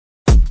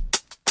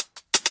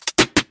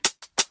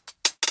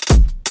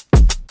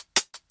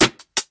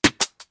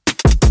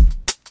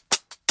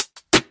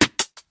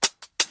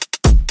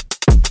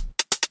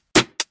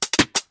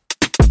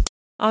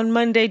On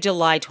Monday,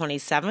 July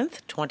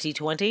 27th,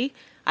 2020,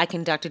 I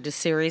conducted a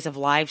series of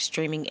live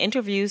streaming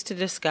interviews to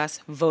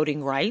discuss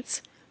voting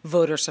rights,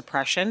 voter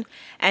suppression,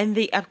 and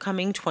the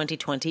upcoming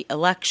 2020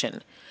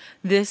 election.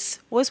 This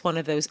was one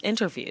of those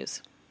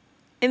interviews.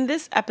 In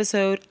this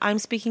episode, I'm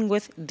speaking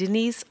with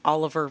Denise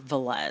Oliver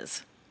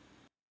Velez.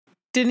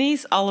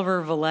 Denise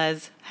Oliver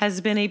Velez has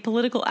been a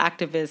political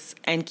activist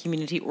and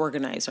community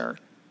organizer.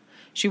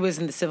 She was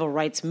in the civil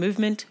rights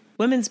movement,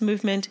 women's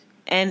movement,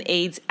 and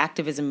AIDS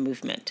activism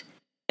movement,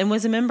 and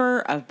was a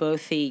member of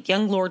both the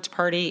Young Lords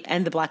Party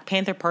and the Black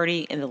Panther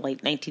Party in the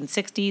late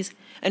 1960s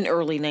and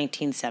early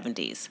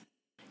 1970s.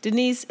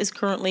 Denise is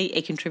currently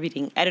a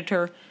contributing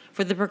editor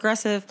for the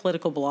progressive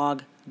political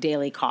blog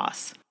Daily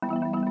Kos.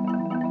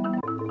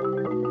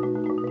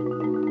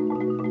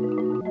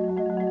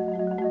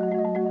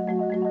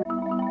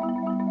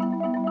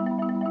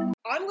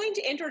 I'm going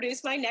to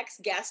introduce my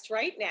next guest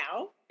right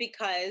now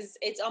because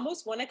it's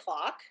almost 1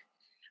 o'clock.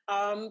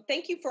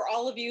 Thank you for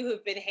all of you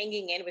who've been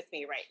hanging in with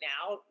me right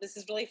now. This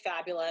is really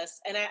fabulous,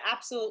 and I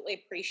absolutely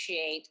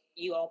appreciate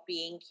you all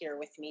being here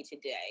with me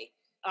today.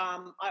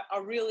 I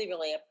really,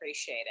 really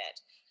appreciate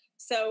it.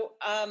 So,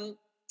 of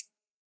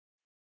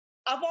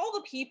all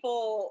the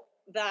people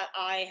that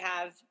I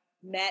have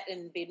met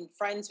and been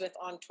friends with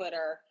on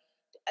Twitter,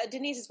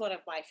 Denise is one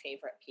of my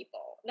favorite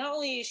people. Not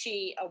only is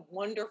she a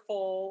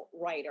wonderful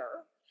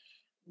writer,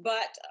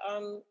 but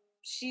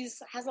she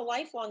has a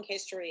lifelong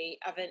history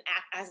of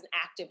as an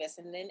activist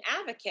and an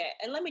advocate.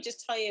 And let me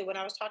just tell you, when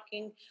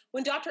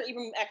Dr.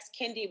 Ibram X.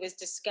 Kendi was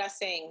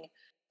discussing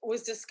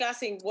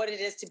what it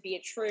is to be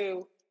a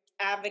true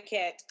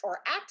advocate or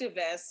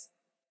activist,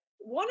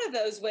 one of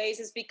those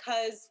ways is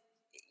because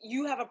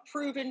you have a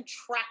proven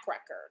track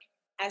record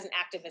as an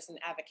activist and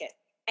advocate,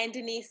 and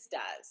Denise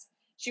does.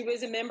 She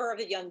was a member of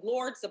the Young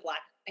Lords, the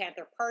Black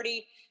Panther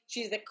Party.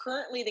 She's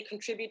currently the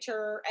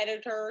contributor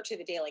editor to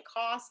the Daily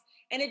Kos.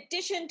 In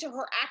addition to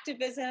her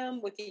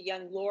activism with the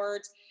Young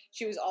Lords,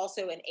 she was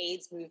also an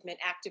AIDS movement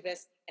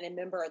activist and a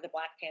member of the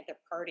Black Panther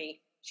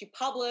Party. She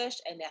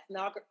published an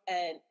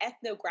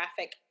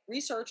ethnographic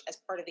research as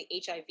part of the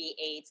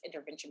HIV/AIDS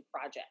intervention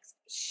projects.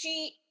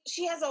 She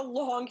has a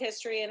long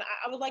history, and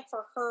I would like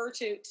for her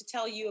to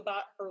tell you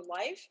about her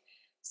life.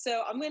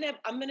 So I'm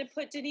gonna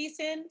put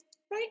Denise in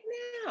right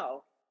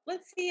now.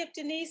 Let's see if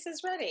Denise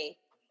is ready.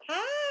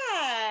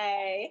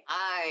 Hi.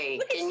 Hi.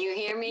 Can you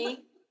hear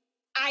me?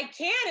 I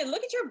can, and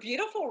look at your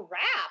beautiful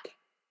wrap.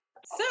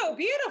 So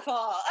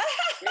beautiful.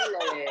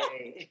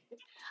 Really?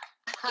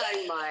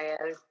 Hi, Maya.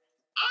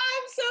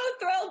 I'm so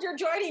thrilled you're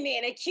joining me,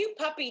 and a cute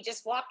puppy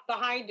just walked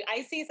behind.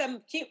 I see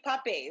some cute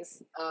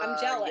puppies. I'm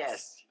jealous.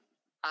 Yes.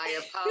 I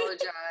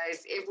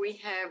apologize if we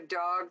have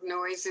dog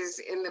noises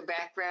in the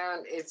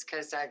background. It's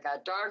because I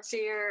got dogs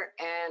here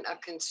and a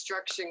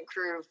construction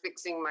crew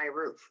fixing my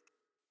roof.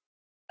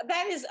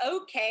 That is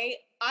okay.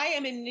 I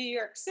am in New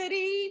York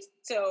City,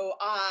 so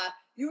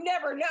you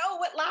never know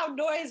what loud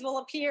noise will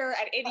appear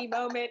at any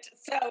moment,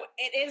 so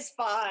it is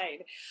fine.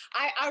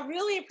 I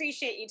really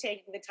appreciate you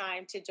taking the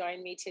time to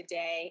join me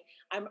today.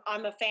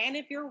 I'm a fan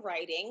of your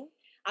writing.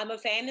 I'm a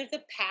fan of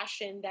the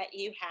passion that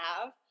you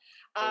have.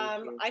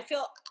 I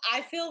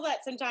feel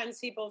that sometimes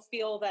people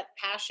feel that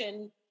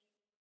passion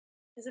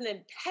is an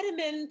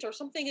impediment or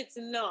something. It's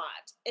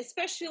not,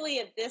 especially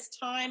at this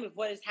time of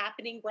what is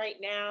happening right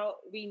now.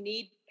 We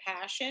need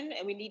passion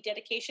and we need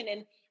dedication.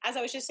 And as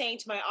I was just saying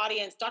to my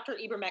audience, Dr.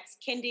 Ibram X.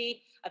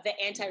 Kendi of the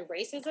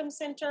Anti-Racism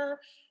Center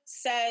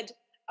said,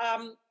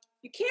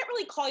 you can't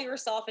really call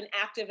yourself an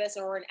activist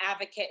or an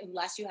advocate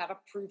unless you have a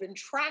proven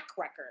track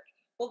record.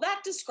 Well,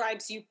 that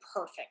describes you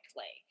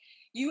perfectly.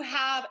 You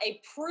have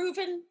a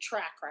proven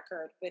track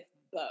record with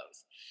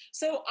both.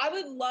 So I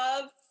would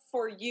love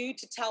for you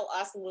to tell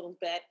us a little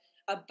bit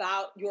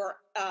about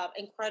your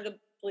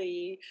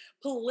incredibly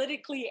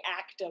politically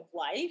active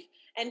life.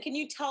 And can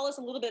you tell us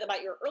a little bit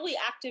about your early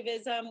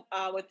activism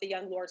with the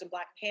Young Lords and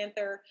Black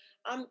Panther?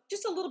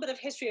 Just a little bit of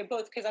history of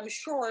both, because I'm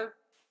sure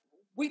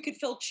we could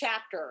fill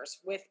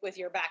chapters with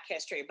your back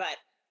history. But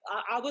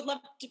I would love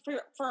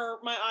for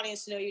my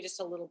audience to know you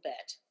just a little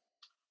bit.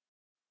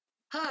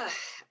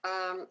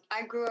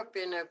 I grew up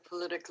in a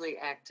politically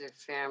active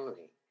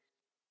family.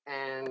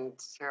 And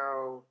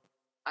so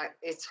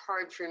it's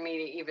hard for me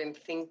to even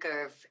think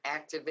of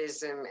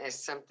activism as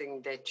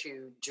something that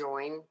you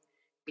join,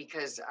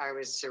 because I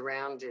was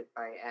surrounded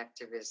by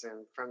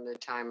activism from the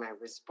time I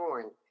was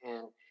born.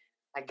 And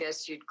I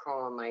guess you'd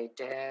call my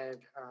dad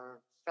a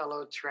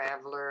fellow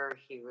traveler.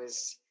 He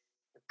was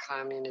a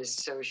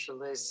communist,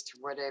 socialist,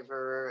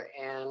 whatever.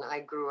 And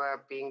I grew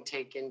up being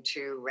taken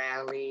to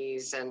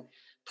rallies and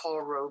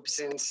Paul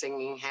Robeson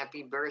singing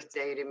happy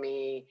birthday to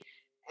me.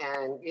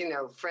 And,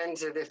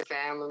 friends of the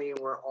family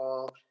were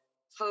all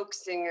folk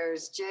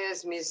singers,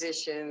 jazz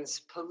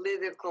musicians,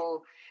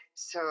 political.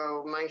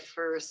 So my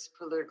first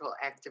political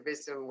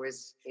activism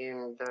was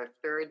in the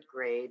 3rd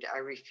grade. I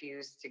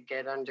refused to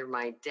get under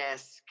my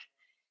desk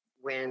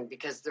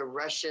because the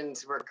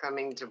Russians were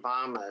coming to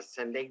bomb us,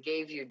 and they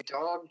gave you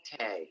dog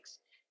tags.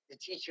 The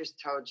teachers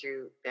told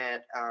you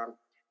that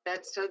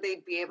That's so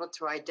they'd be able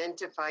to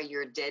identify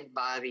your dead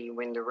body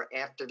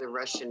after the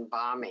Russian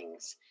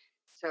bombings.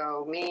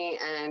 So me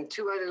and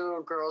two other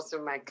little girls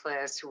in my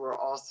class who were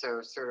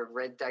also sort of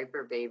red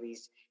diaper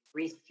babies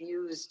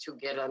refused to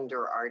get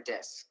under our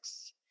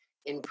desks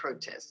in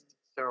protest.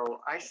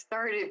 So I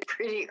started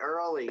pretty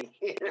early,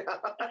 you know.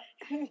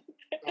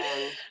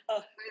 And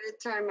by the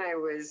time I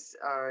was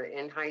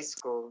in high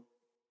school,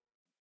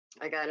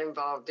 I got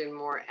involved in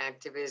more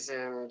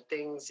activism,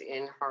 things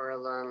in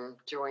Harlem,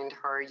 joined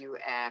HARU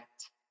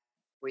ACT,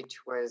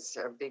 which was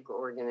a big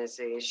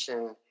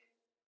organization.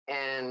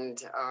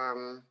 And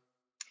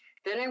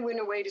then I went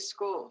away to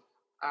school.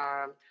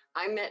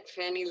 I met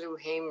Fannie Lou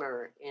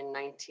Hamer in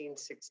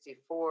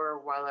 1964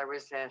 while I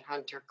was at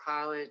Hunter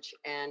College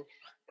and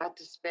got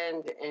to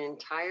spend an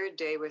entire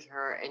day with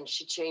her, and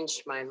she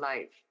changed my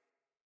life.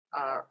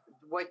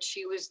 What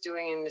she was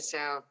doing in the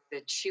South,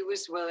 that she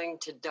was willing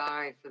to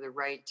die for the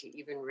right to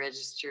even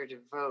register to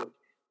vote,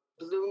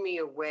 blew me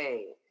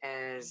away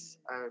as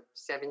a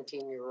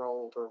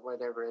 17-year-old or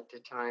whatever at the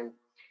time.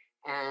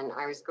 And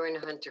I was going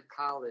to Hunter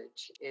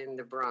College in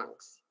the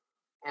Bronx.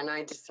 And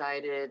I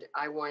decided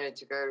I wanted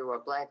to go to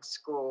a Black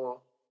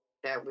school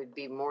that would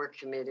be more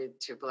committed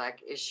to Black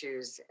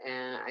issues.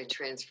 And I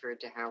transferred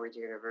to Howard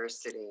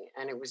University.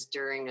 And it was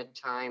during a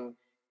time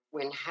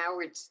when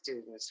Howard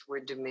students were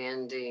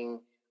demanding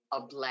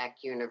a Black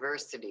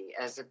university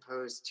as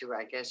opposed to,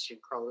 I guess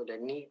you'd call it a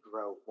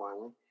Negro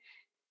one.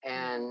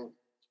 And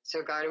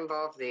so got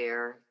involved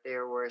there.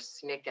 There were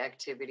SNCC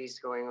activities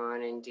going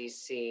on in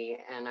DC,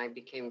 and I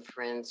became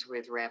friends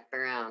with Rap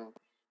Brown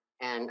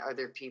and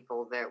other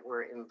people that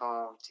were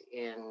involved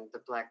in the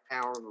Black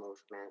Power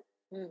movement.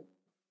 Mm.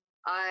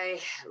 I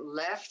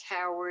left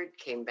Howard,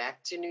 came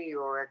back to New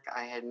York.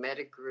 I had met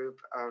a group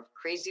of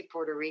crazy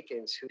Puerto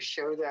Ricans who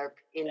showed up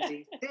in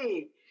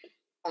DC.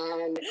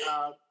 And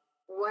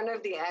one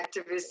of the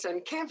activists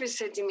on campus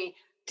said to me,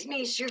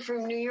 Denise, you're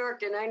from New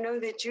York, and I know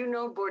that you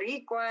know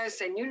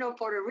Boricuas and you know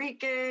Puerto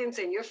Ricans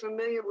and you're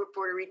familiar with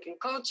Puerto Rican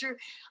culture.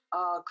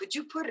 Could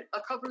you put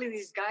a couple of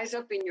these guys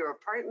up in your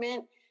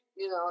apartment?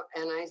 You know,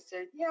 and I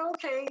said, yeah,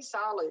 okay,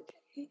 solid.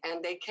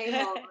 And they came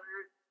over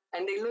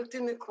and they looked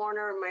in the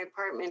corner of my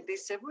apartment. They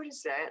said, what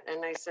is that?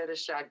 And I said, a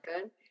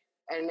shotgun.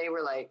 And they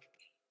were like,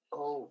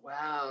 oh,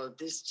 wow,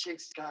 this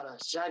chick's got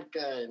a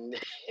shotgun.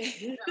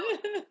 You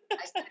know?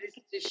 I said,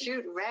 it's to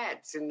shoot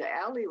rats in the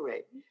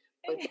alleyway.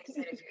 But they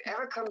said, if you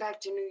ever come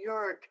back to New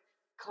York,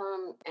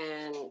 come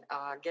and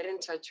get in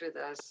touch with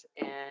us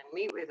and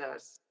meet with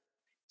us.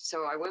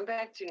 So I went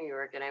back to New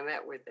York and I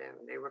met with them.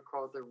 They were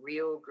called the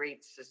Real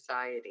Great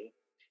Society.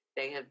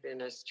 They had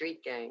been a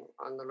street gang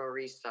on the Lower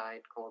East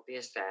Side called the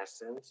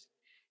Assassins.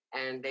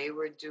 And they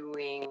were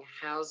doing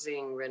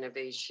housing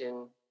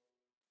renovation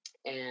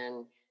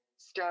and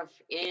stuff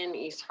in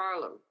East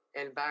Harlem,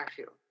 El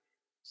Barrio.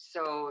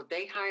 So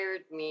they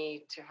hired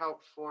me to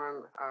help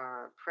form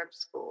a prep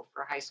school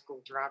for high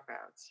school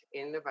dropouts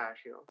in the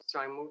barrio. So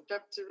I moved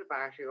up to the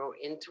barrio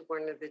into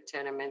one of the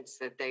tenements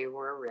that they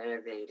were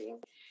renovating.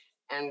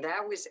 And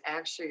that was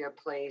actually a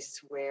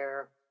place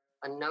where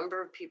a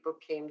number of people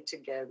came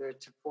together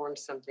to form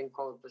something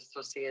called the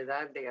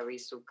Sociedad de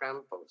Aviso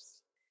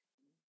Campos,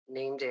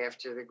 named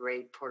after the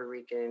great Puerto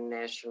Rican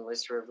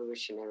nationalist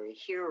revolutionary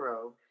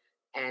hero.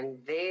 And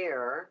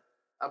there,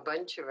 a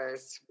bunch of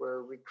us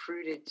were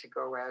recruited to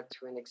go out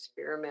to an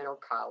experimental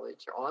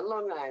college on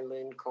Long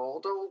Island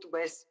called Old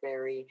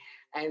Westbury.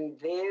 And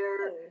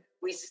there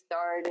we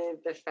started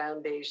the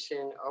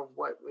foundation of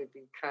what would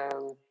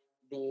become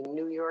the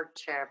New York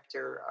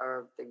chapter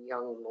of the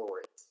Young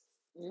Lords.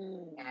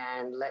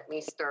 And let me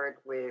start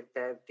with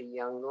that the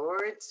Young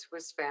Lords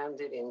was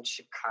founded in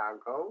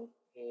Chicago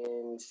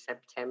in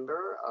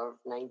September of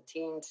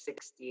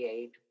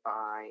 1968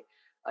 by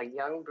a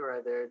young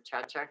brother,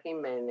 Chacha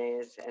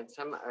Jimenez, and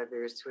some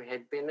others who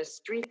had been a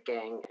street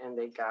gang, and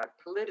they got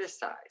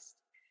politicized.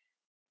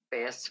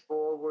 Fast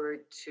forward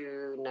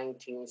to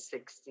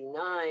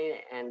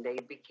 1969, and they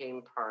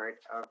became part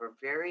of a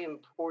very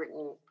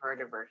important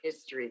part of our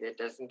history that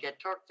doesn't get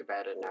talked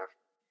about enough,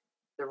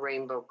 the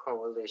Rainbow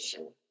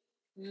Coalition,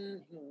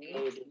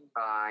 headed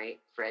by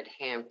Fred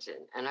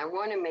Hampton. And I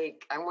want to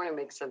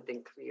make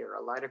something clear.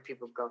 A lot of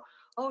people go,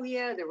 oh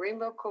yeah, the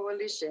Rainbow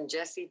Coalition,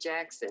 Jesse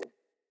Jackson.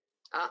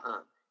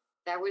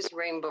 That was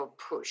Rainbow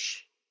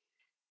Push.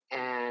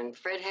 And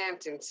Fred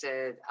Hampton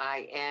said,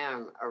 I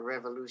am a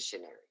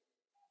revolutionary.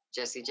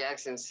 Jesse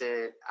Jackson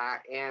said, I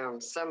am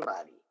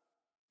somebody.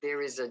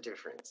 There is a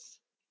difference.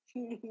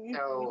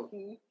 So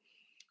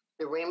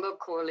the Rainbow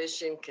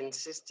Coalition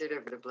consisted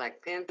of the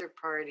Black Panther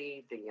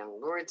Party, the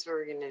Young Lords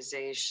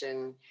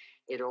Organization.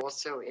 It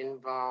also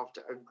involved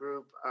a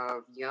group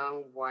of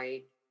young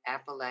white,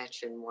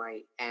 Appalachian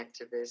white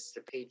activists,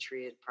 the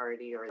Patriot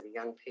Party or the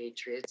Young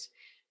Patriots,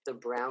 the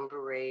Brown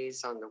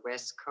Berets on the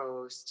West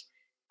Coast,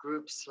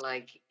 groups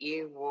like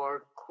Iwar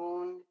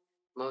Kun,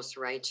 Most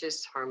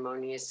Righteous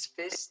Harmonious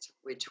Fist,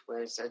 which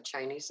was a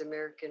Chinese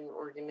American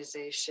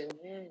organization.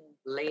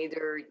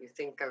 Later, you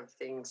think of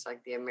things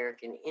like the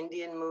American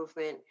Indian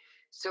Movement.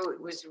 So it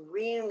was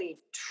really,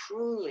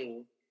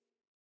 truly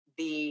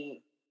the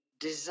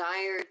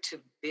desire to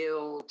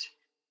build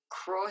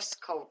cross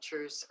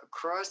cultures,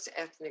 across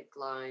ethnic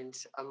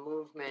lines, a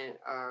movement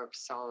of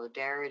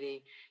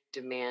solidarity,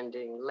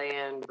 demanding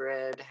land,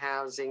 bread,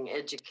 housing,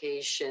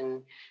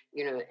 education,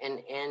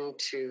 an end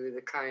to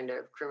the kind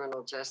of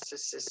criminal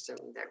justice system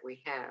that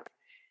we have.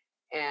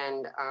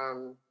 And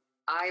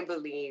I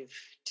believe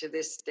to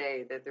this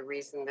day that the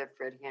reason that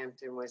Fred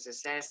Hampton was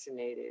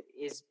assassinated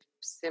is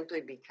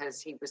simply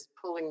because he was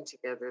pulling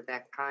together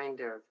that kind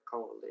of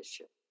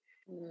coalition.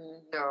 Mm-hmm.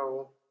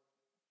 So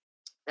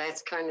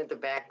that's kind of the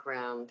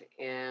background.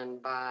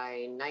 And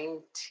by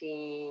I'm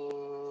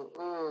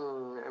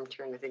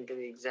trying to think of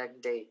the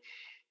exact date,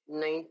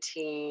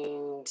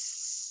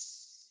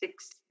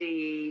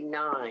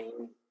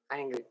 1969, I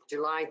think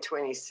July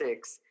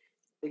 26th,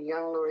 the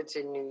Young Lords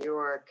in New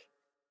York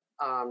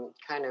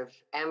kind of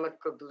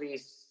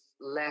amicably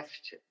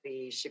left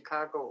the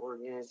Chicago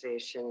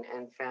organization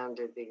and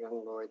founded the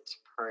Young Lords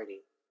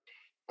Party.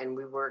 And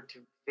we worked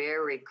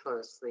very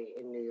closely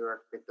in New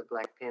York with the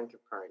Black Panther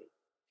Party.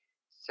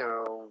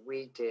 So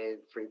we did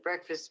free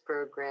breakfast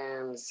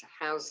programs,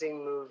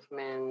 housing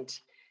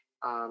movement,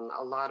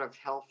 a lot of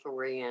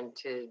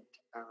health-oriented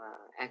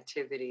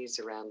activities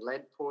around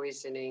lead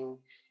poisoning.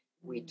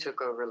 We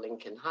took over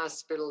Lincoln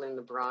Hospital in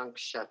the Bronx,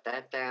 shut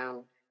that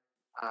down.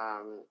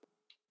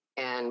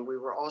 And we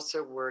were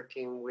also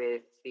working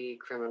with the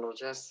criminal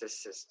justice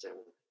system.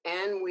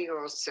 And we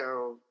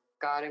also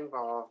got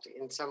involved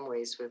in some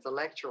ways with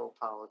electoral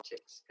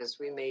politics because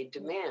we made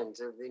demands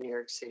of the New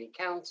York City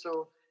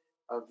Council,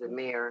 of the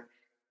mayor.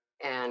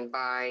 And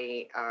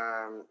by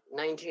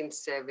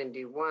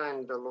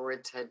 1971, the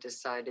Lords had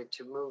decided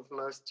to move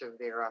most of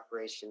their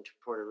operation to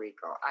Puerto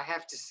Rico. I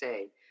have to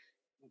say,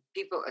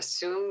 people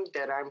assume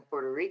that I'm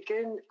Puerto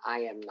Rican. I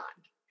am not.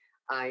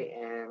 I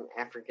am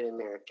African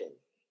American,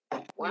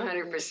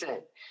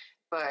 100%.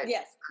 But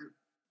yes.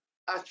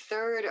 A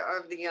third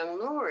of the Young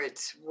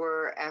Lords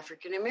were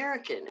African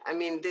American. I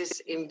mean, this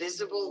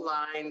invisible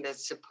line that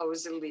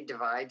supposedly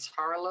divides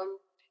Harlem,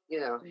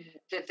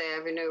 Fifth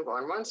Avenue,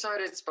 on one side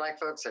it's Black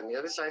folks, on the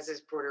other side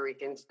it's Puerto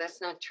Ricans. That's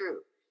not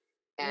true.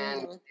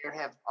 And there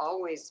have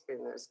always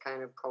been those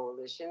kind of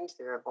coalitions.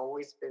 There have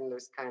always been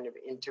those kind of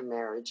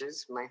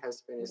intermarriages. My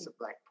husband is a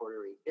Black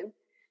Puerto Rican.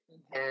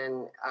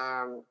 And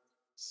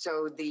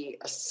so the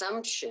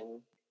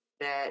assumption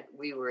that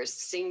we were a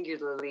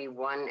singularly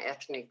one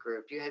ethnic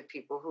group, you had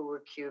people who were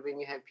Cuban,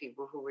 you had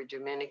people who were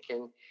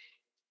Dominican.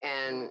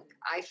 And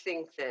I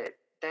think that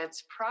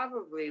that's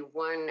probably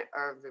one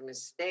of the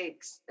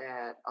mistakes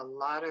that a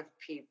lot of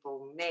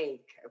people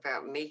make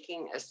about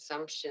making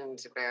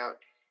assumptions about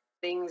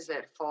things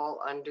that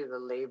fall under the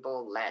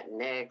label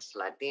Latinx,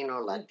 Latino,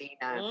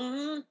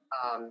 Latina.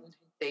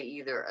 They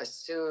either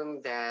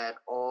assume that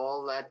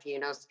all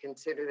Latinos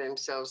consider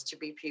themselves to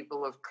be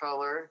people of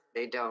color.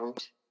 They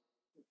don't.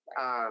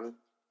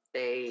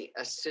 They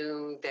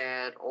assume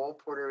that all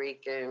Puerto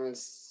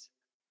Ricans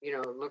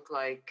look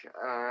like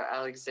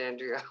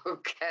Alexandria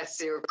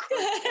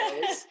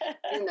Ocasio-Cortez.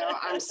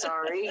 I'm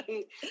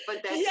sorry,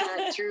 but that's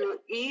not true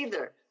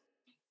either.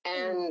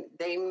 And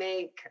they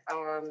make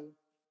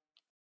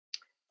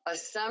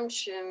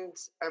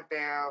assumptions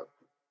about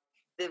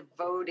the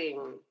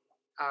voting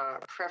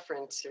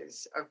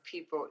preferences of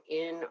people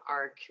in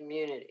our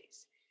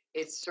communities.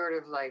 It's sort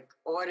of like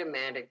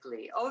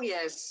automatically, oh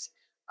yes,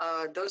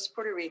 those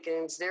Puerto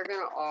Ricans, they're going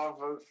to all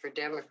vote for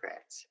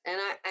Democrats. And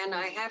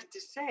I have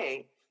to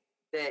say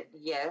that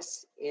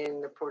yes,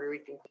 in the Puerto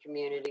Rican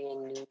community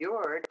in New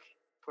York,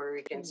 Puerto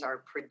Ricans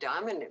are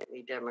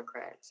predominantly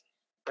Democrats.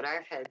 But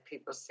I've had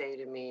people say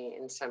to me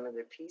in some of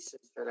the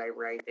pieces that I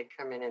write, they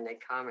come in and they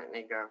comment and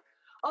they go,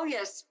 oh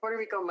yes, Puerto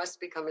Rico must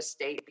become a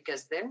state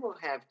because then we'll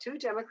have 2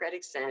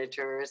 Democratic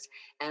senators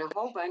and a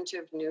whole bunch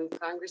of new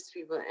Congress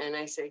people. And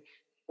I say,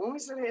 when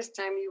was the last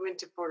time you went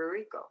to Puerto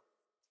Rico?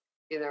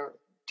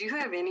 Do you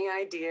have any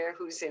idea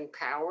who's in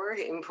power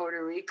in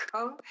Puerto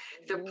Rico?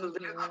 The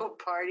political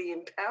party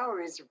in power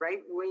is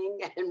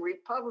right-wing and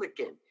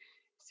Republican.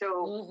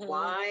 So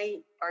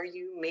why are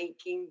you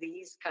making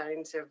these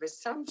kinds of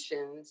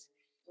assumptions?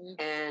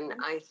 And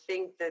I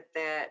think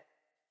that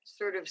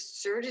sort of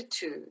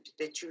certitude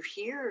that you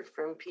hear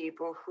from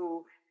people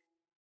who,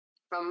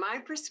 from my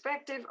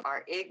perspective,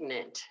 are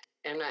ignorant.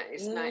 And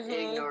it's not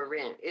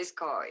ignorant, it's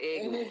called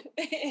ignorant.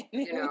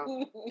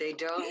 They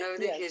don't know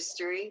the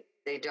history.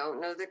 They don't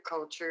know the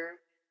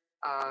culture.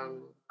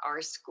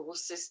 Our school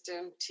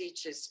system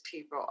teaches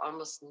people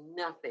almost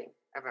nothing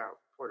about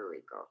Puerto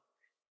Rico.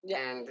 Yeah.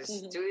 And the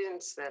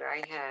students that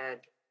I had,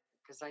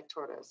 because I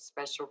taught a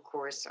special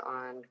course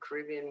on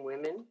Caribbean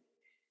women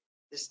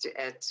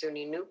at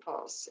SUNY New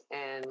Paltz,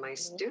 and my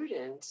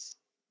students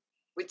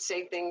would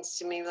say things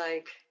to me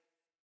like,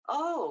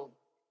 oh,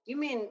 you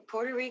mean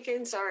Puerto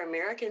Ricans are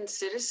American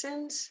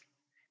citizens?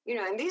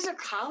 And these are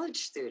college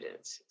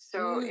students.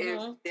 So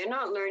if they're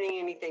not learning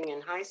anything in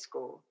high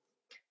school,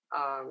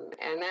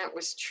 and that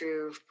was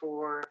true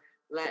for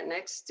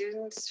Latinx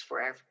students,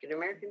 for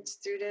African-American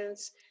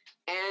students,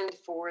 and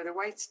for the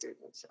white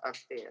students up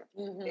there.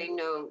 They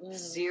know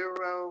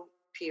zero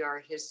PR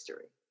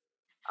history.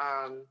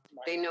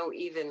 They know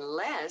even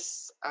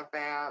less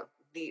about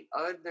the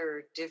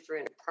other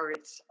different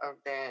parts of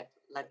that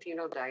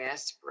Latino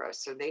diaspora.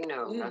 So they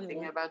know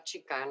nothing about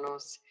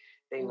Chicanos.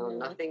 They know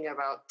nothing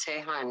about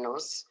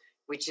Tejanos,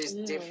 which is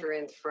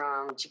different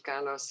from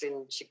Chicanos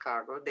in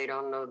Chicago. They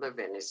don't know the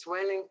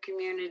Venezuelan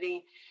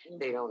community.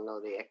 They don't know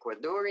the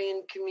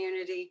Ecuadorian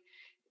community.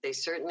 They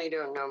certainly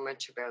don't know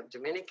much about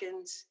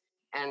Dominicans.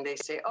 And they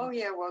say, oh,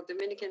 yeah, well,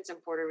 Dominicans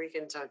and Puerto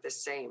Ricans are the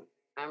same.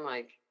 I'm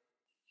like,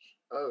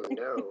 oh,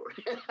 no.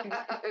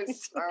 I'm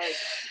sorry,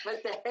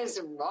 but that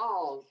is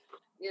wrong,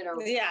 you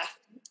know. Yeah.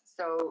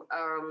 So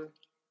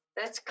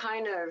that's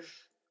kind of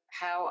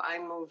how I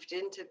moved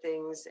into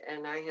things,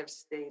 and I have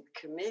stayed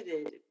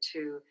committed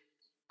to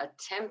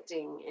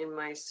attempting in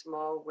my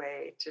small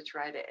way to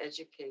try to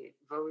educate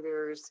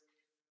voters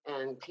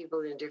and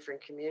people in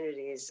different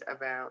communities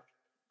about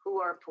who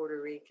are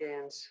Puerto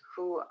Ricans,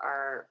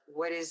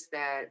 what is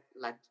that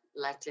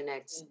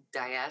Latinx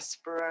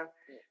diaspora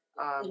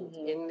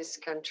in this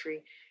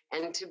country,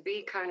 and to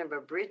be kind of a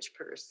bridge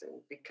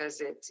person,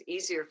 because it's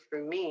easier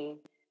for me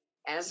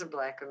as a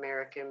Black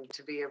American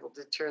to be able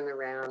to turn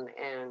around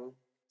and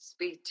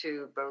speak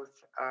to both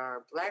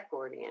our Black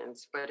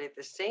audience, but at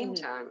the same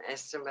time,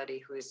 as somebody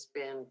who has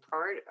been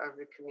part of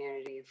the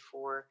community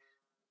for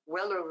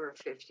well over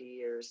 50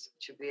 years,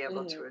 to be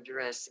able to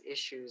address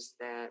issues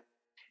that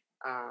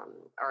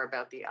are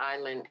about the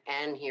island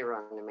and here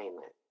on the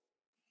mainland.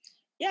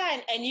 Yeah,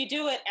 and you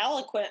do it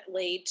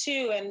eloquently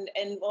too.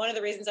 And one of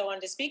the reasons I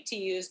wanted to speak to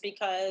you is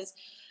because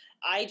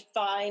I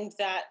find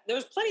that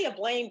there's plenty of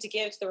blame to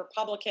give to the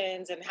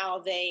Republicans and how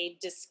they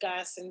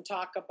discuss and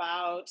talk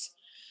about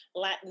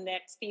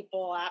Latinx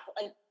people.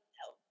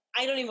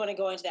 I don't even want to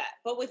go into that.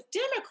 But with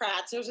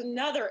Democrats, there's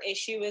another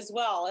issue as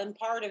well. And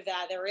part of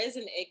that, there is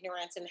an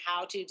ignorance in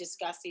how to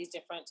discuss these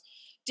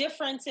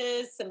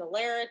differences,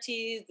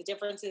 similarities, the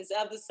differences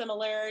of the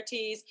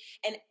similarities,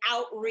 and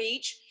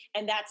outreach.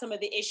 And that's some of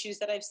the issues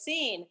that I've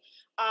seen.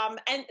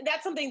 And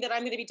that's something that I'm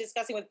going to be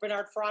discussing with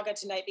Bernard Fraga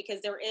tonight,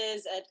 because there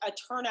is a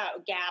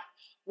turnout gap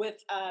with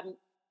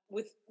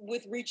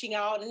reaching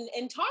out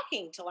and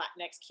talking to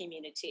Latinx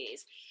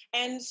communities.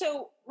 And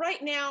so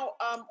right now,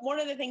 one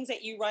of the things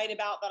that you write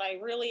about that I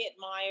really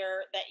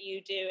admire that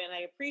you do, and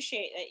I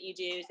appreciate that you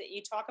do, is that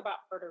you talk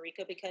about Puerto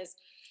Rico, because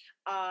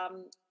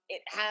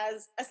it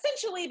has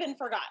essentially been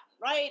forgotten,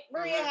 right?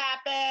 Maria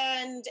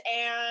happened,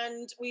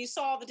 and we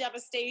saw the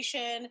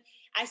devastation.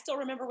 I still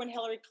remember when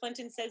Hillary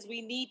Clinton says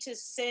we need to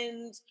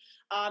send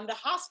the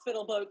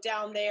hospital boat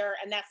down there,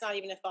 and that's not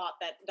even a thought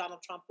that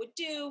Donald Trump would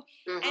do.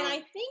 And I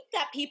think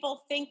that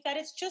people think that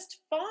it's just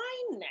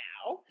fine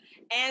now,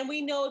 and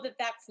we know that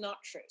that's not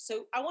true.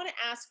 So I want to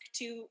ask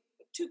two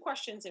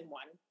questions in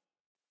one.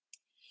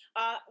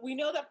 We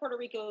know that Puerto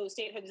Rico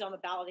statehood is on the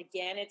ballot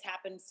again. It's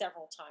happened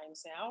several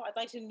times now. I'd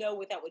like to know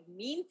what that would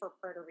mean for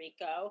Puerto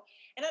Rico.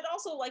 And I'd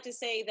also like to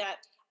say that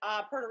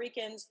Puerto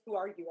Ricans who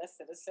are U.S.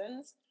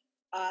 citizens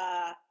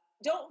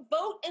don't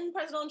vote in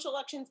presidential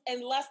elections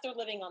unless they're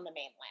living on the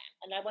mainland.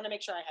 And I want to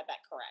make sure I have that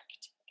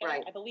correct. Okay?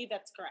 Right. I believe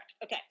that's correct.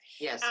 Okay.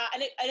 Yes.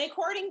 And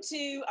according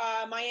to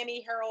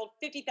Miami Herald,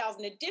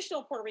 50,000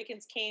 additional Puerto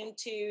Ricans came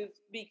to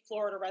be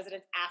Florida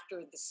residents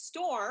after the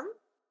storm,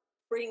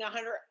 bringing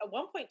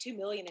 1.2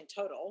 million in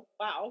total.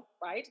 Wow,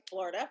 right,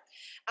 Florida.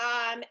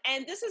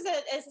 And this is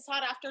a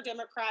sought after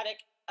Democratic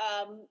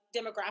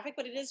demographic,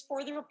 but it is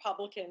for the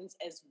Republicans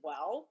as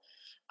well.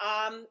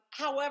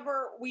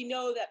 However, we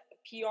know that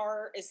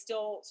PR is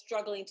still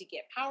struggling to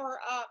get power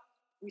up.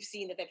 We've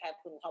seen that they've had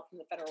little help from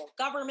the federal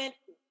government.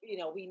 You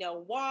know, we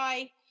know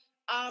why.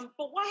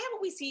 But why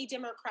haven't we seen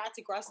Democrats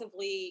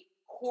aggressively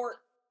court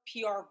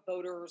PR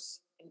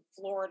voters in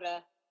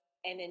Florida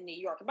and in New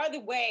York? And by the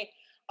way,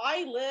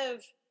 I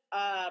live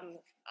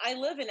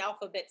in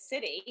Alphabet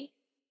City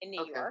in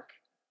New York,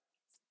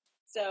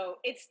 so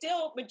it's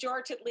still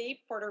majoritarily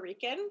Puerto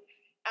Rican,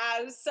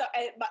 as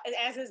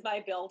is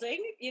my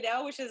building, you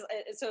know, which is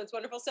so it's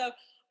wonderful. So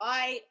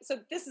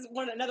this is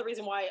another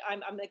reason why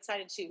I'm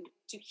excited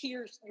to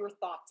hear your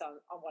thoughts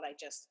on what I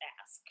just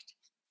asked.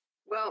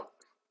 Well,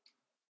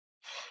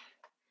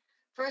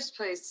 first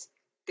place,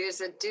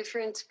 there's a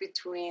difference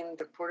between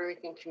the Puerto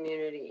Rican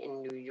community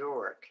in New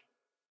York,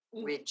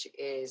 which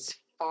is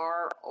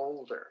far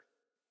older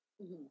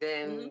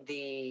than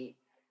the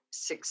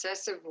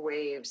successive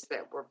waves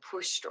that were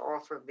pushed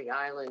off of the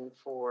island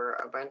for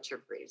a bunch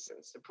of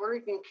reasons. The Puerto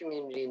Rican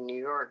community in New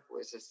York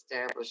was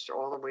established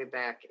all the way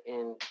back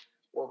in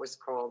what was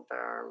called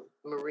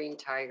Marine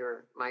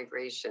Tiger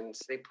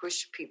migrations. They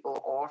pushed people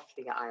off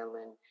the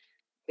island,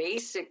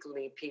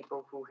 basically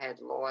people who had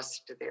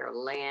lost their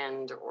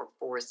land or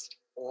forced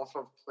off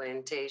of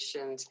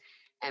plantations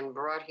and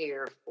brought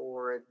here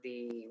for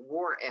the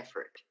war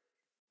effort.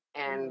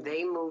 And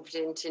they moved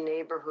into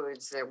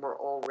neighborhoods that were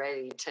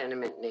already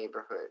tenement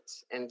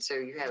neighborhoods. And so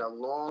you had a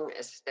long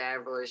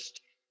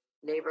established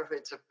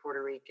neighborhoods of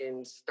Puerto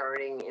Ricans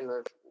starting in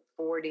the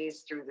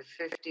 40s through the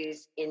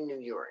 50s in New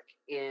York,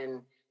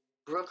 in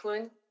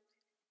Brooklyn,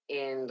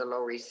 in the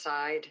Lower East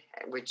Side,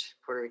 which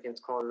Puerto Ricans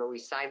call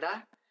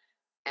Loisaida,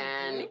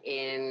 and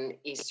in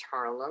East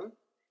Harlem,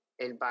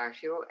 El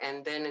Barrio,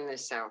 and then in the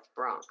South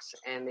Bronx.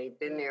 And they've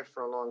been there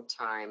for a long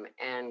time.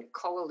 And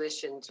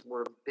coalitions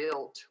were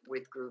built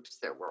with groups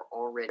that were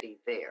already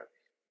there,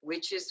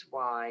 which is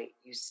why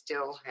you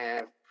still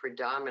have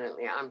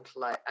predominantly,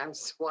 I'm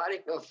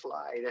swatting a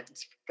fly.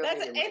 It's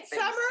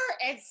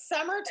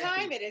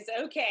summertime. It is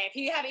okay. If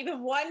you have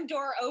even one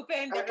door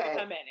open, they're going to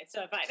come in. It's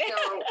so fine.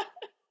 So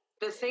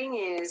the thing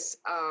is,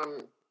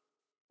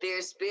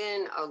 there's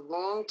been a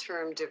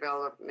long-term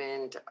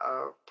development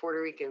of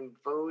Puerto Rican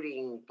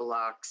voting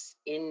blocks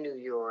in New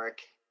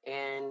York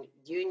and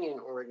union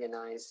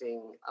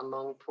organizing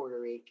among Puerto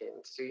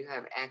Ricans. So you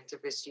have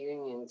activist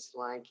unions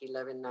like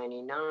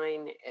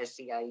 1199,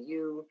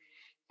 SEIU,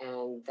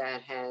 and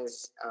that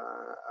has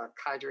a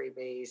cadre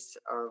base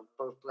of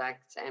both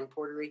Blacks and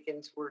Puerto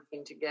Ricans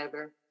working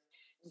together.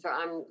 So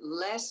I'm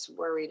less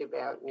worried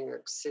about New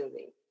York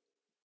City.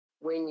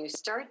 When you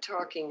start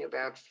talking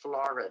about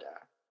Florida,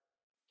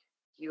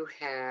 you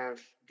have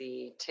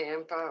the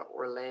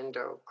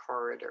Tampa-Orlando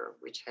corridor,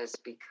 which has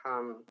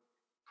become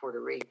Puerto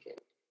Rican,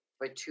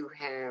 but you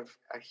have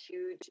a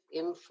huge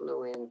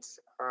influence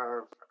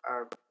of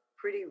a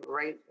pretty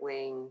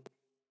right-wing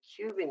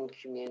Cuban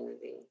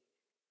community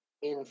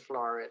in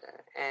Florida,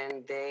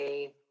 and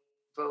they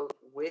vote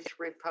with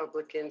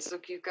Republicans.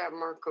 Look, you've got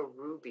Marco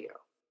Rubio,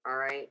 all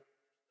right?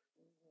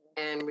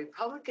 And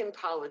Republican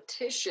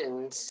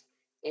politicians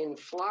in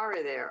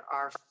Florida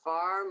are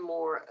far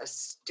more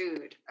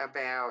astute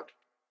about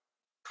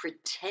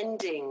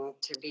pretending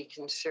to be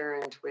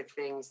concerned with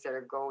things that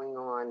are going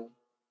on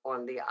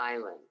the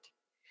island.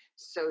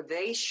 So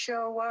they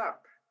show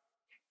up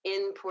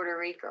in Puerto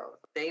Rico.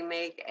 They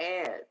make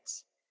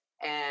ads,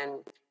 and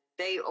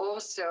they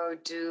also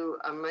do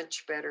a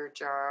much better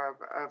job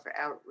of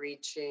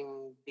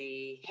outreaching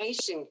the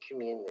Haitian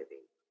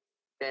community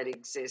that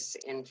exists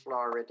in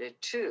Florida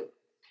too.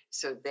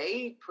 So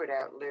they put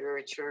out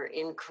literature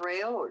in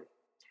Creole.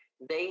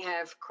 They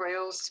have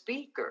Creole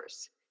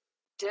speakers.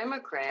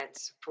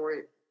 Democrats,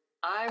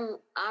 I'm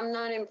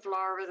not in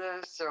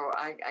Florida, so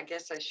I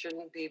guess I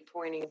shouldn't be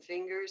pointing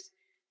fingers,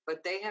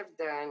 but they have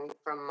done,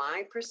 from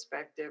my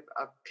perspective,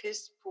 a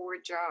piss poor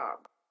job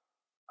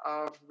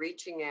of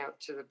reaching out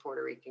to the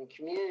Puerto Rican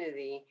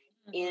community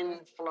in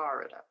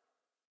Florida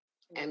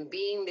and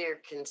being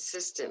there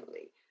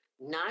consistently.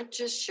 Not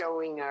just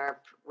showing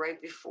up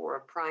right before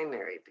a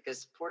primary,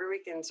 because Puerto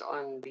Ricans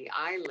on the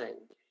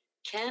island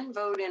can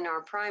vote in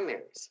our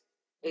primaries.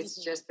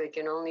 It's just they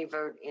can only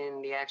vote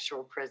in the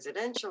actual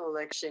presidential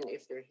election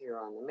if they're here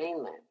on the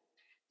mainland.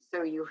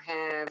 So you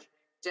have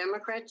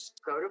Democrats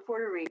go to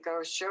Puerto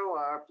Rico, show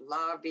up,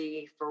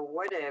 lobby for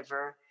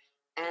whatever,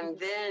 and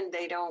then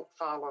they don't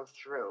follow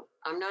through.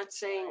 I'm not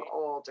saying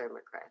all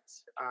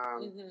Democrats.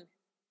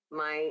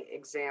 My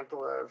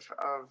example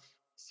of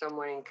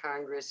someone in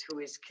Congress who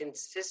is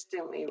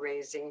consistently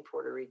raising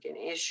Puerto Rican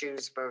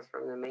issues, both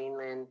from the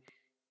mainland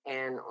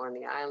and on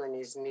the island,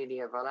 is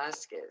Nydia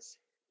Velázquez.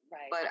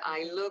 Right. But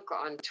I look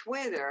on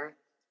Twitter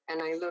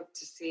and I look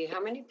to see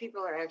how many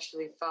people are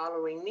actually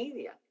following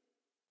Nydia,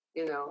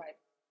 you know,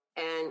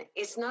 and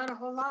it's not a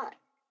whole lot.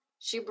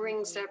 She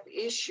brings up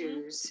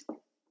issues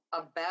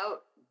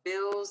about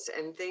bills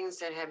and things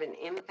that have an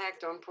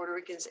impact on Puerto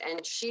Ricans,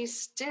 and she's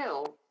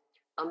still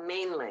a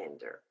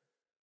mainlander.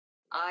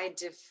 I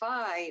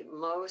defy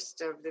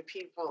most of the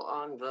people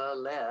on the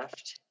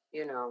left,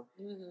 you know,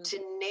 to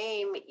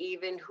name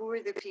even who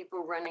are the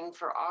people running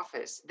for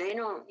office. They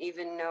don't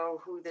even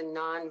know who the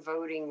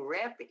non-voting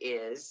rep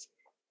is,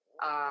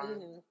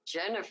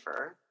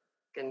 Jennifer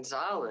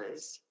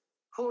Gonzalez,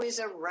 who is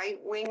a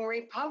right-wing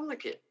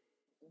Republican.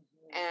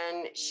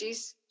 And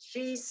she's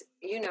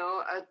you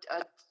know,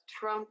 a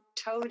Trump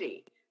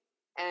toady.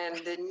 And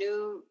the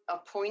new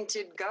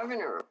appointed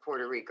governor of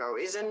Puerto Rico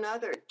is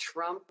another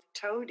Trump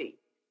toady.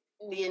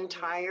 The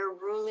entire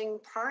ruling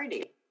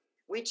party,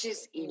 which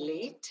is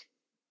elite,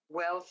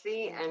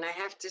 wealthy, and I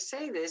have to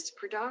say this,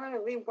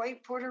 predominantly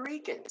white Puerto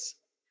Ricans,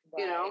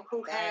 you know,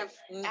 who have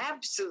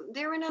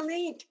they're an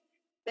elite.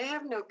 They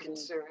have no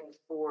concern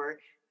for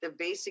the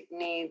basic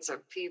needs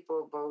of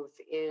people, both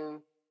in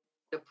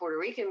the Puerto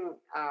Rican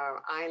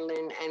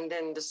island, and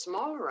then the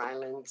smaller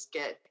islands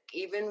get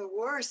even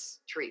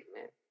worse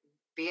treatment.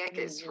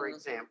 Vieques, for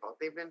example,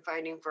 they've been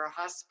fighting for a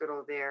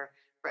hospital there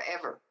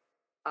forever.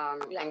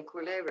 And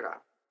Culebra.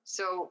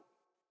 So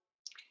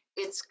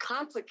it's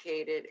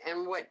complicated,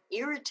 and what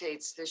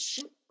irritates the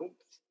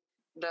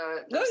no,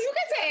 you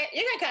can say it.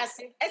 You can cuss.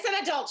 It's an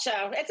adult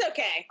show. It's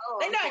okay. Oh,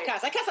 they know I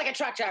cuss. I cuss like a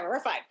truck driver.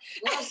 We're fine.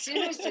 No,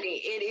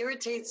 seriously, it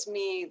irritates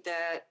me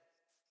that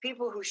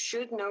people who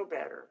should know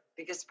better,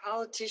 because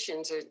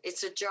politicians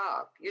it's a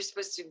job. You're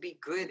supposed to be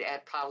good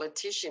at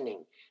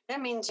politicianing. That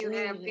means you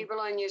have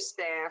people on your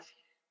staff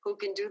who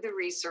can do the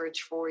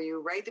research for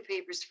you, write the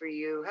papers for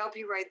you, help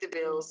you write the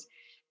bills.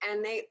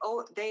 And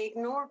they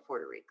ignore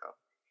Puerto Rico.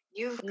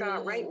 You've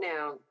got right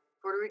now,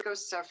 Puerto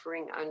Rico's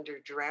suffering under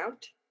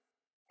drought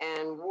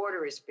and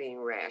water is being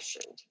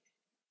rationed.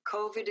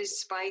 COVID is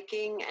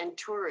spiking and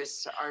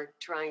tourists are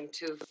trying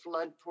to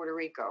flood Puerto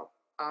Rico.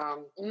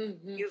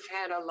 You've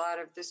had a lot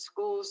of the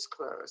schools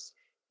closed.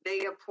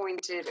 They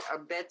appointed a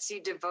Betsy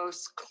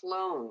DeVos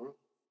clone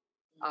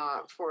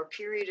for a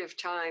period of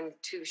time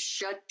to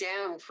shut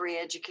down free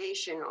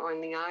education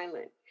on the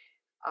island.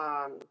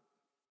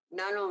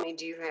 Not only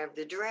do you have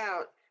the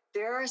drought,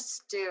 there are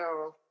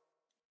still,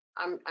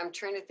 I'm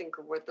trying to think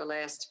of what the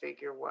last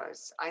figure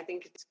was. I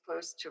think it's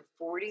close to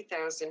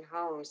 40,000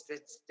 homes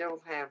that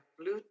still have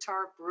blue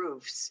tarp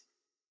roofs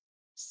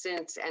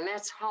and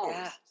that's homes.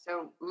 Yeah.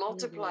 So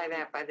multiply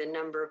that by the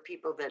number of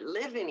people that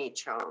live in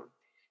each home.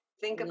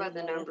 Think about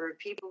the number of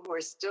people who are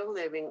still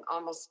living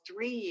almost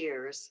 3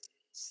 years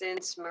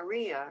since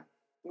Maria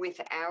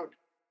without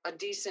a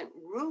decent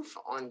roof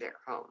on their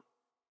home.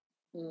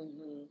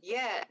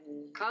 Yet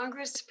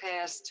Congress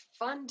passed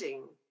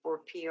funding for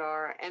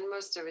PR and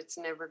most of it's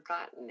never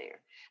gotten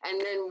there.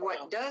 And then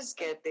what does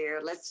get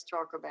there, let's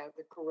talk about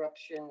the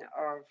corruption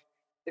of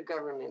the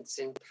governments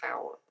in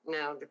power.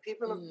 Now, the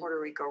people of Puerto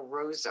Rico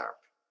rose up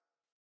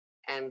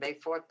and they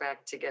fought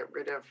back to get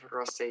rid of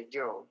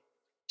Rosselló,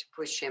 to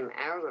push him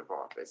out of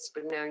office.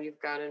 But now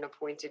you've got an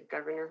appointed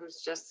governor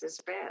who's just as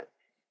bad.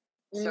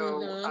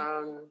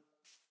 So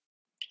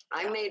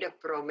I made a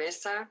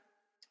promesa,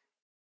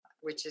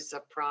 which is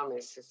a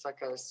promise. It's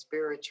like a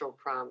spiritual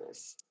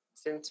promise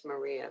since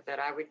Maria, that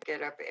I would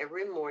get up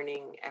every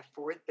morning at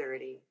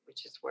 4:30,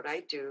 which is what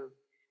I do,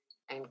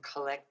 and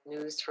collect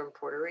news from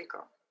Puerto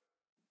Rico.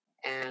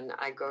 And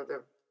I go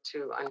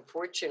to,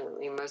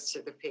 unfortunately, most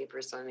of the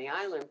papers on the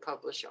island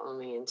publish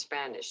only in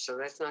Spanish. So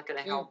that's not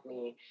going to help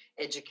me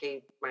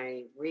educate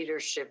my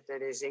readership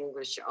that is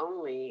English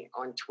only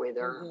on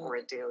Twitter or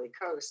at Daily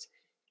Coast.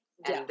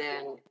 And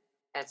then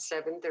at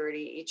 7:30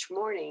 each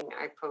morning,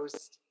 I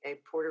post a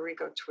Puerto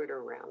Rico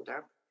Twitter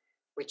roundup,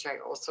 which I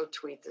also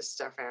tweet the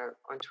stuff out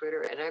on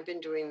Twitter. And I've been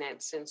doing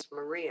that since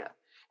Maria.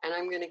 And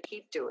I'm going to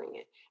keep doing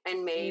it.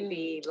 And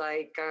maybe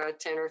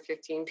 10 or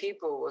 15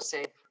 people will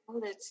say, oh,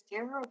 that's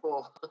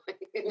terrible.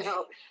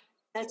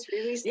 That's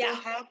really still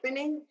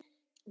happening.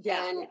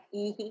 And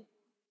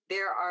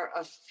there are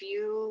a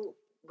few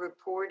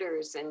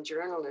reporters and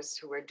journalists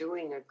who are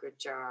doing a good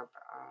job.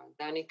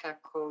 Danica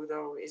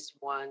Codo is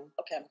one.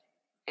 Okay.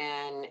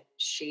 And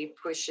she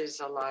pushes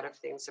a lot of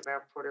things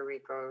about Puerto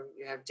Rico.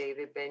 You have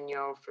David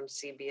Benio from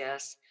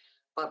CBS.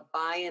 But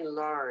by and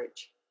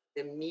large,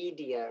 the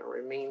media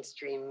or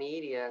mainstream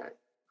media,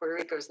 Puerto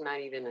Rico is not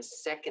even a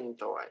second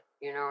thought.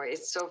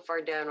 It's so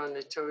far down on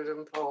the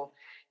totem pole,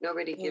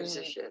 nobody gives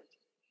a shit.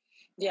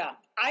 Yeah.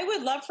 I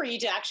would love for you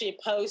to actually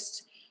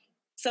post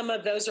some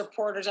of those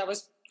reporters. I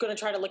was going to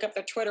try to look up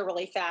their Twitter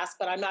really fast,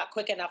 but I'm not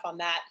quick enough on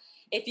that.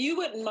 If you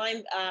wouldn't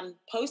mind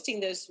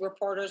posting those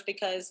reporters,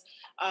 because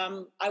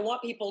I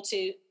want people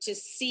to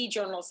see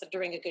journalists that are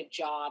doing a good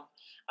job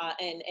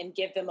and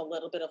give them a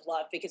little bit of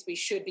love, because we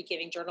should be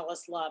giving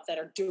journalists love that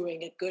are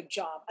doing a good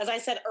job. As I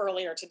said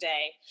earlier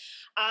today,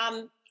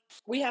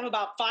 we have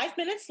about 5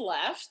 minutes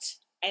left.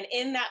 And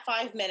in that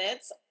 5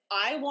 minutes,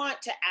 I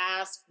want to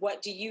ask,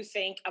 what do you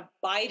think a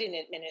Biden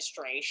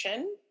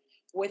administration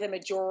with a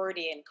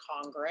majority in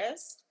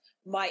Congress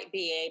might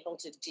be able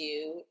to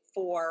do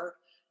for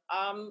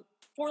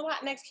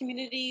Latinx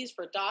communities,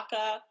 for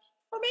DACA,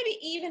 or maybe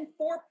even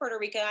for Puerto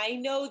Rico? I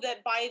know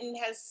that Biden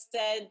has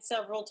said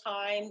several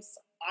times,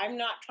 I'm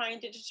not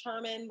trying to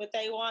determine what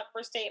they want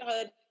for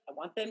statehood. I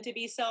want them to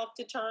be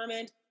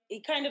self-determined. He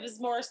kind of is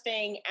more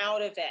staying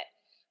out of it.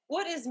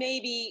 What is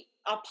maybe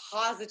a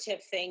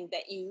positive thing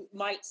that you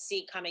might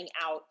see coming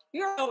out?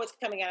 You don't know what's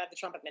coming out of the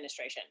Trump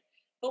administration,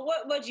 but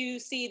what would you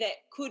see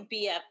that could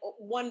be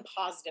one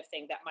positive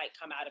thing that might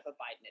come out of a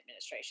Biden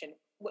administration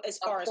as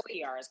far as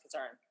PR is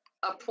concerned?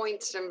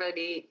 Appoint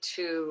somebody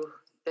to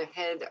the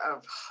head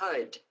of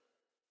HUD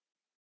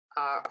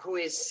who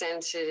is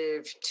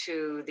sensitive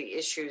to the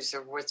issues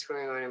of what's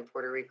going on in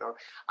Puerto Rico.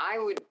 I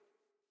would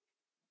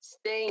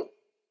stay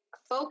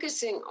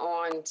focusing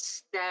on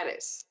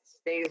status,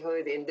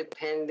 statehood,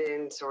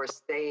 independence, or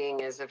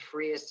staying as a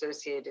free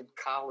associated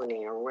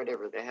colony or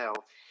whatever the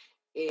hell,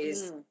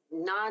 is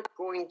not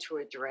going to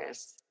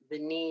address the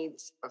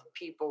needs of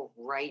people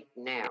right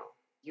now.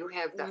 You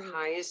have the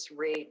highest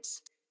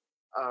rates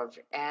of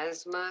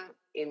asthma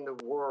in the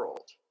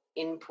world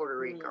in Puerto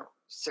Rico.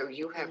 So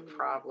you have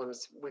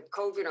problems with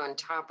COVID on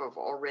top of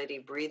already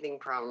breathing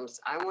problems.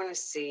 I want to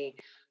see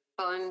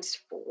funds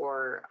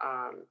for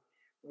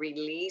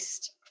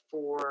released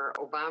for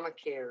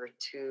Obamacare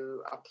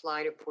to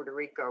apply to Puerto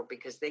Rico,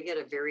 because they get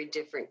a very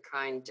different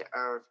kind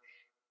of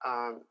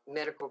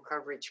medical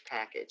coverage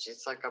package.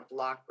 It's like a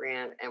block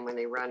grant, and when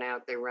they run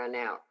out, they run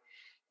out.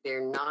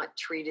 They're not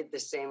treated the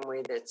same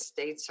way that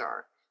states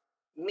are.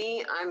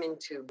 Me, I'm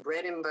into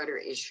bread and butter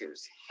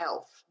issues.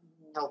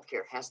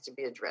 Healthcare has to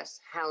be addressed.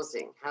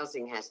 Housing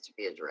has to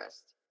be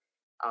addressed.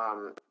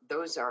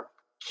 Those are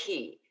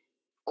key.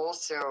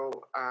 Also,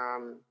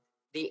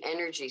 the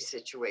energy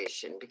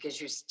situation,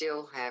 because you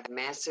still have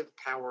massive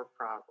power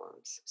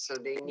problems. So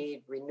they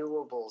need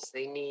renewables,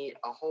 they need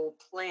a whole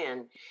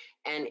plan.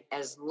 And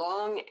as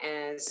long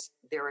as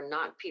there are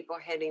not people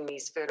heading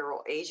these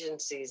federal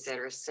agencies that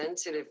are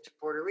sensitive to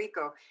Puerto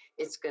Rico,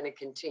 it's going to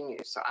continue.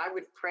 So I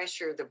would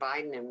pressure the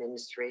Biden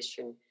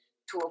administration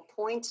to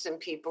appoint some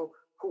people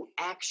who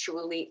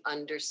actually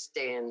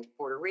understand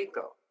Puerto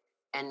Rico,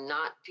 and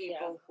not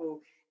people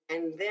who,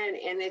 and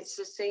it's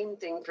the same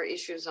thing for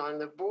issues on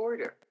the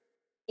border.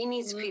 He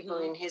needs people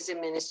in his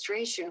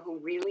administration who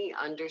really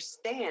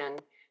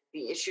understand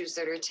the issues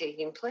that are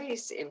taking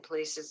place in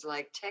places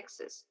like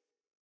Texas.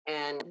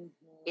 And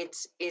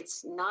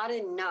it's not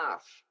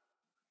enough,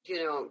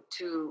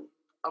 to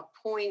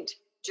appoint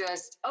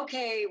just,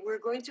 okay, we're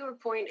going to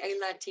appoint a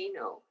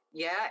Latino.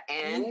 Yeah,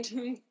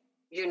 and,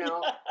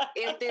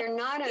 if they're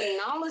not a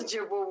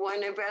knowledgeable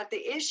one about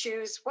the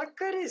issues, what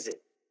good is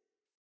it?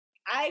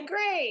 I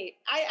agree.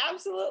 I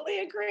absolutely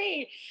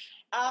agree.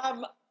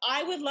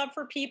 I would love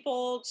for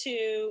people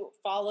to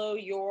follow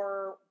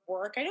your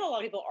work. I know a lot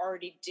of people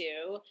already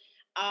do.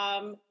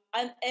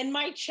 In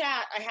my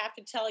chat, I have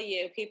to tell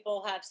you,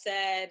 people have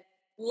said,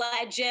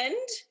 legend,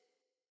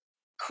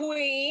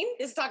 queen.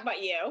 This is talking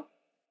about you.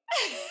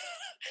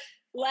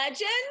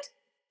 Legend,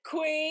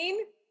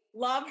 queen,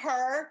 love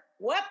her,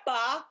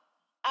 wepa.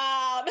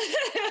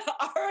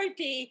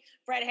 R.I.P.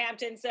 Fred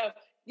Hampton. So,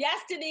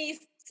 yes, Denise,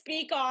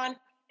 speak on.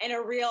 And a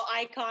real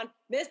icon.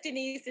 Miss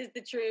Denise is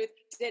the truth.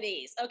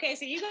 Denise. Okay,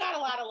 so you got a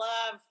lot of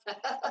love.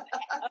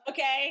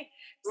 Okay,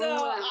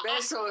 so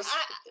besos.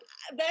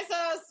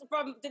 Besos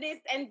from Denise,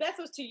 and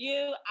besos to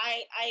you.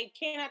 I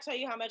cannot tell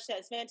you how much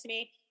that's meant to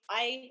me.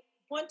 I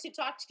want to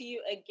talk to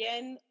you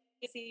again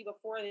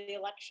before the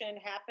election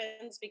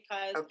happens,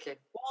 because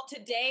while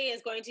today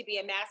is going to be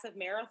a massive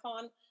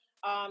marathon,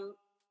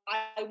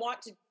 I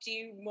want to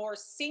do more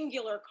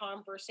singular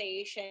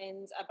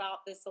conversations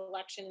about this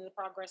election and the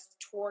progress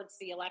towards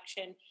the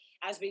election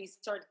as we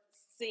start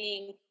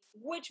seeing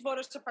which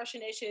voter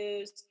suppression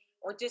issues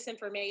or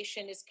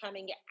disinformation is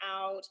coming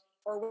out,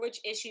 or which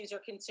issues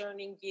are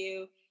concerning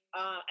you.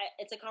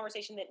 It's a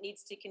conversation that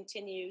needs to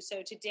continue.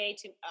 So today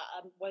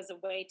was a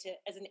way to,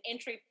 as an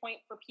entry point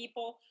for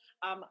people.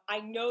 I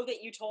know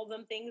that you told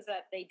them things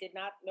that they did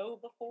not know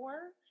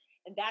before,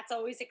 and that's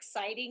always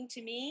exciting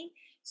to me.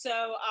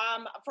 So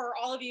for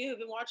all of you who've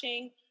been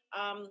watching,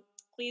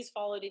 please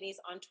follow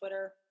Denise on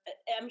Twitter.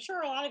 I'm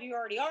sure a lot of you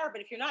already are,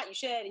 but if you're not, you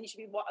should, and you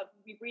should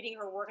be reading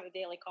her work at a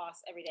daily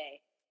cost every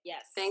day.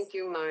 Yes. Thank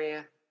you,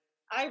 Maya.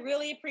 I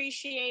really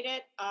appreciate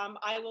it.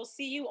 I will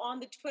see you on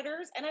the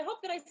Twitters, and I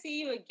hope that I see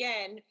you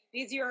again,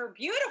 because you're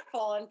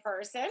beautiful in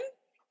person,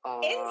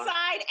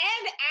 inside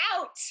and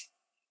out.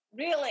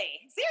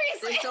 Really,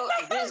 seriously.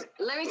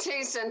 Let me tell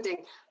you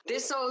something.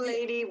 This old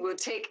lady will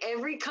take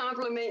every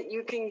compliment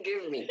you can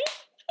give me.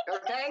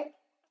 Okay?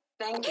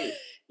 Thank you.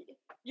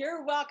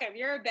 You're welcome.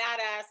 You're a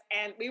badass,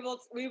 and we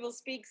will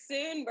speak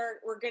soon.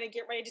 We're going to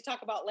get ready to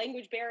talk about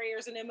language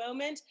barriers in a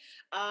moment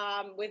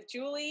with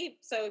Julie.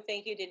 So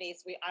thank you,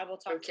 Denise. I will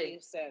talk to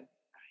you soon.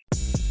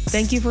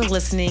 Thank you for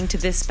listening to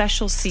this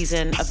special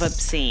season of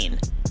Obscene,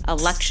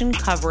 election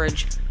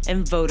coverage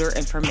and voter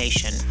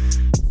information.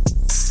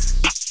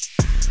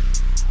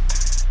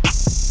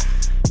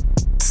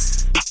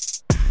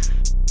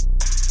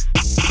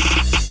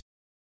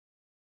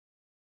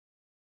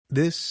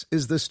 This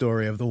is the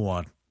story of the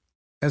one.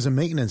 As a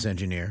maintenance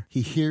engineer,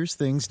 he hears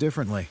things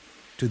differently.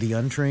 To the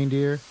untrained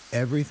ear,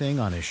 everything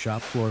on his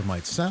shop floor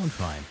might sound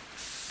fine,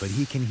 but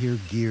he can hear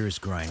gears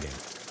grinding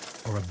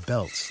or a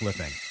belt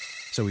slipping.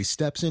 So he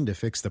steps in to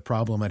fix the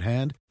problem at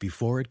hand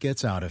before it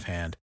gets out of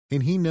hand.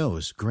 And he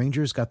knows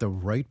Grainger's got the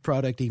right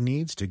product he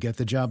needs to get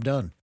the job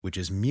done, which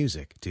is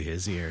music to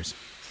his ears.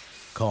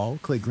 Call,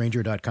 click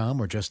Grainger.com,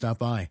 or just stop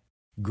by.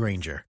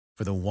 Grainger,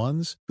 for the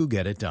ones who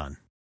get it done.